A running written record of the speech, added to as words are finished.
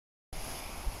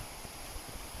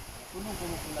Tulong ko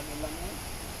ulan-ulan eh.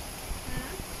 Ha?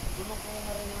 Tulong ko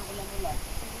na rin ang ulan-ulan.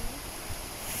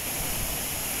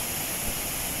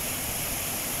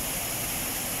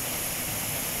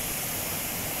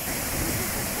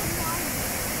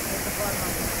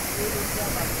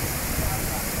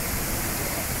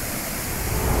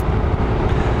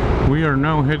 We are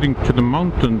now heading to the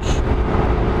mountains.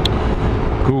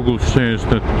 Google says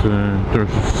that there's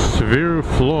a severe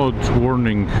flood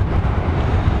warning.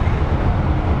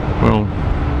 Well,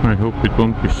 I hope it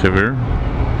won't be severe.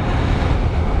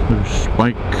 The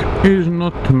spike is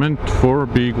not meant for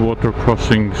big water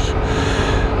crossings.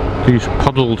 These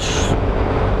puddles,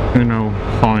 you know,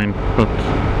 fine, but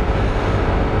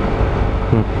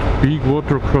big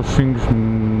water crossings,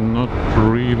 not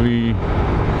really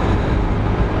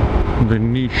the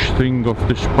niche thing of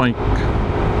the spike.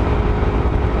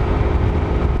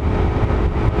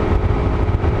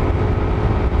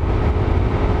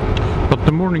 But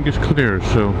the morning is clear,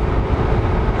 so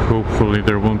hopefully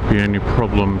there won't be any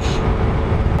problems.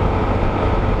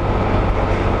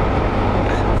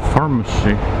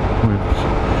 Pharmacy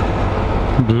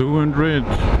with blue and red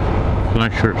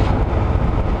flashers.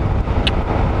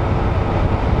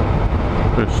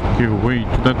 Just give way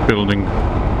to that building.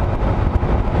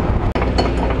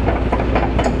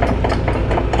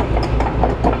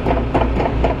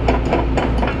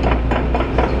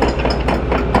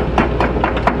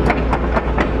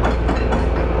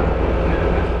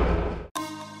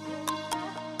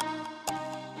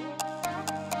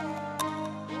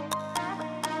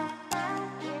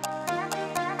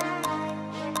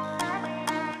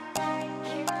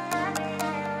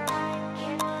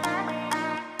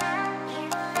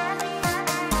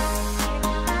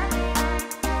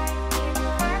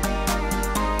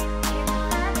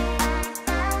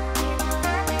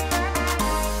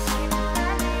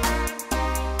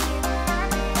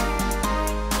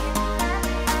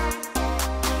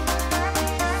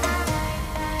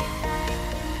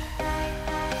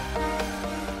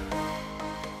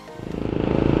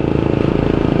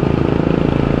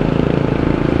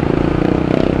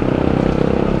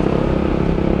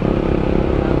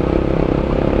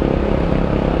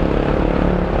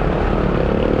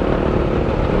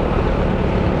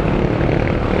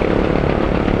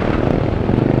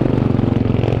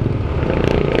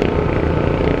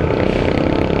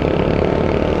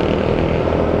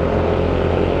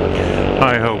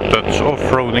 I hope that's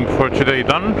off-roading for today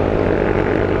done.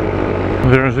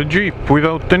 There's a Jeep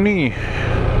without the knee.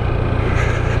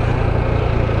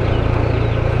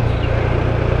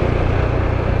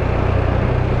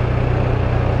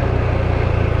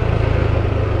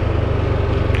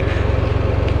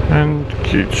 And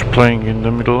kids playing in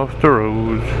the middle of the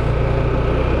road.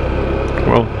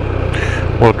 Well,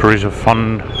 water is a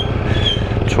fun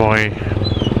toy.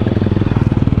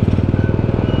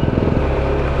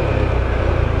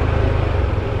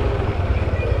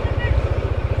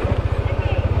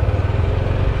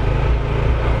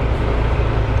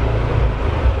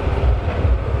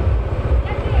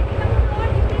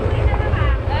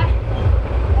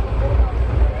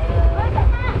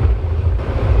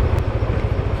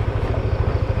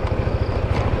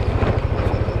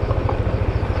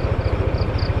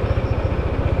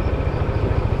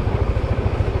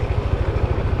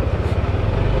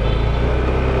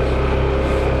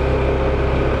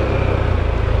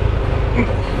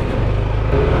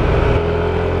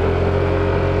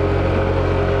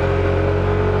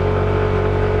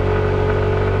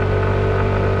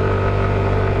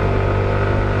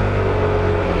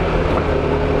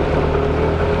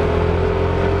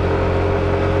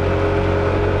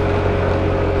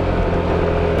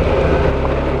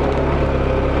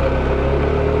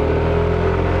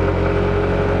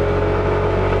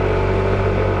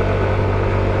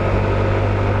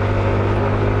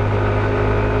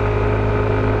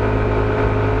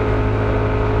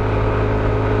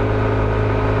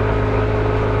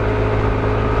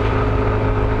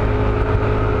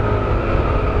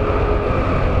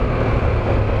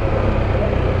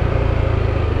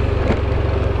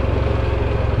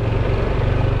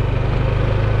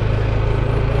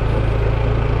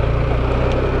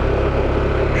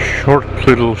 Short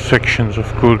little sections of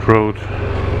good road,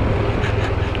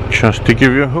 just to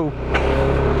give you hope.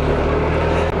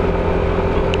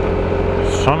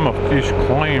 Some of these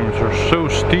climbs are so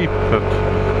steep that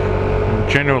I'm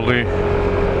genuinely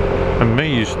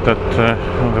amazed that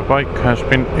the bike has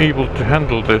been able to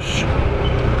handle this.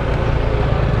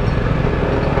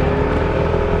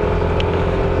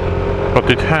 But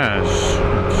it has,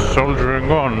 it's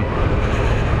soldiering on.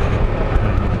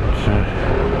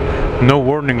 And, no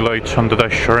warning lights on the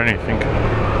dash or anything.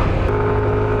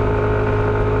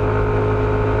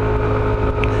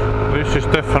 This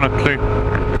is definitely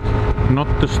not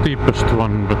the steepest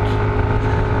one, but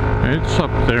it's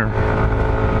up there.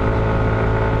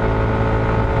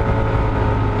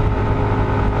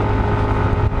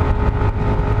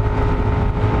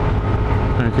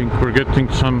 I think we're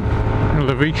getting some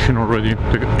elevation already.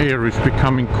 The air is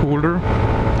becoming cooler.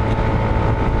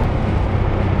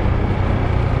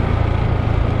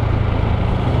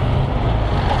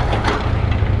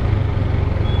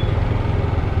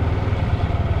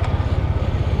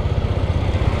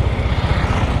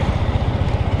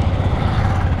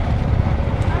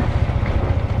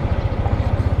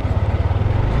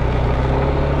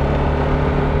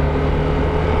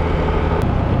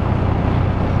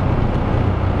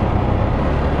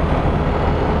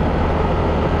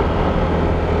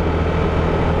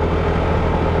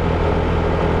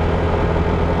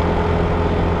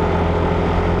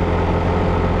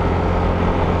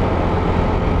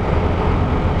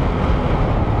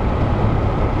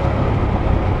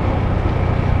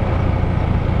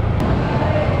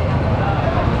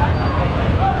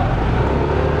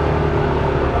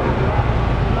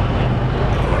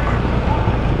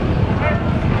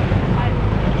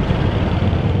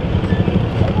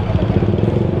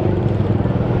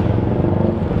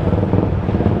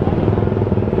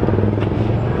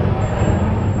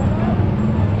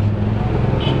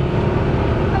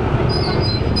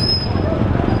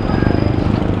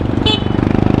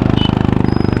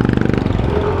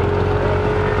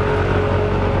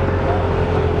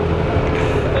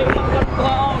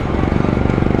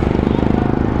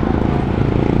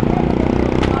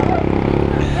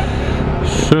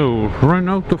 So, ran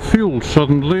out of fuel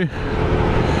suddenly.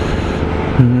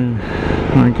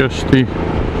 I guess the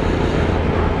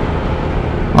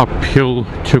uphill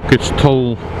took its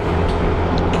toll.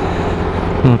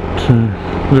 But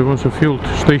there was a fuel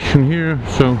station here,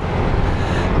 so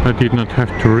I did not have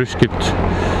to risk it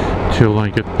till I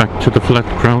get back to the flat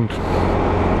ground.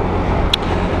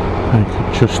 I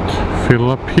could just fill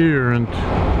up here and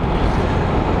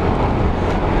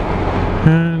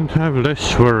have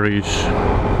less worries.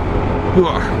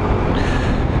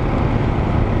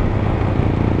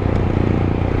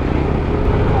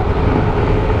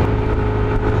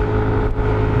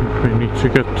 We need to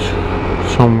get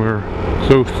somewhere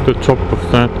close to the top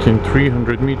of that in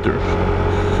 300 meters.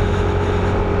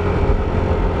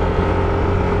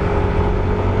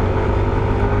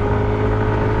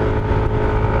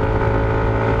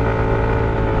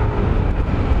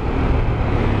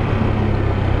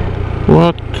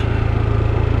 What?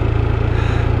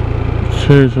 It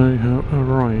says I have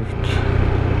arrived.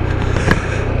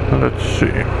 Let's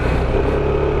see.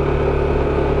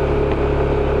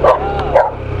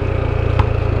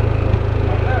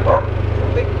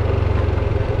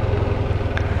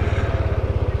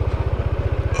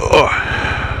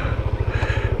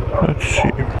 Let's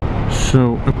see. So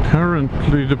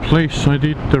apparently the place I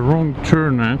did the wrong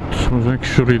turn at was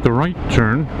actually the right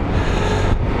turn.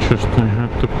 Just I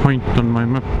had the point on my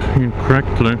map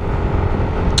incorrectly.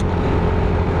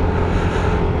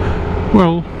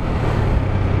 Well,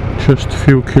 just a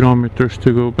few kilometers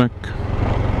to go back.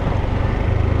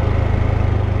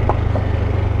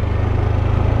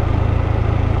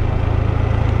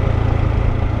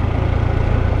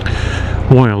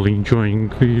 While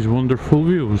enjoying these wonderful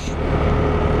views.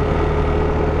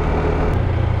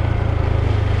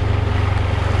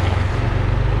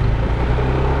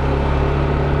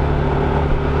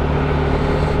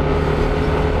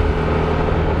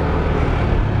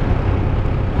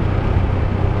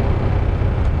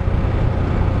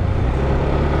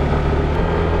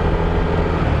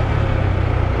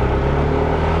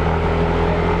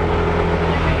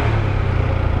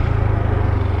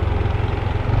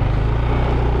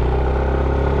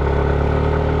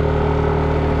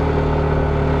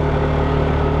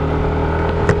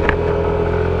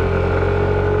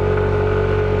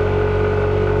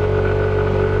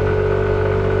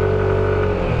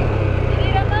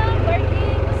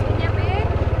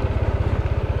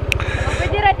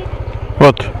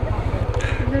 What?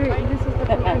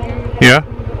 Yeah?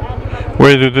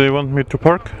 Where do they want me to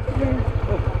park?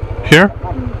 Here?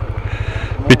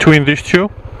 Between these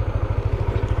two?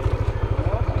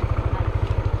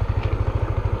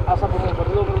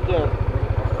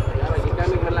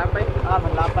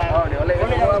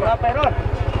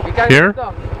 Here?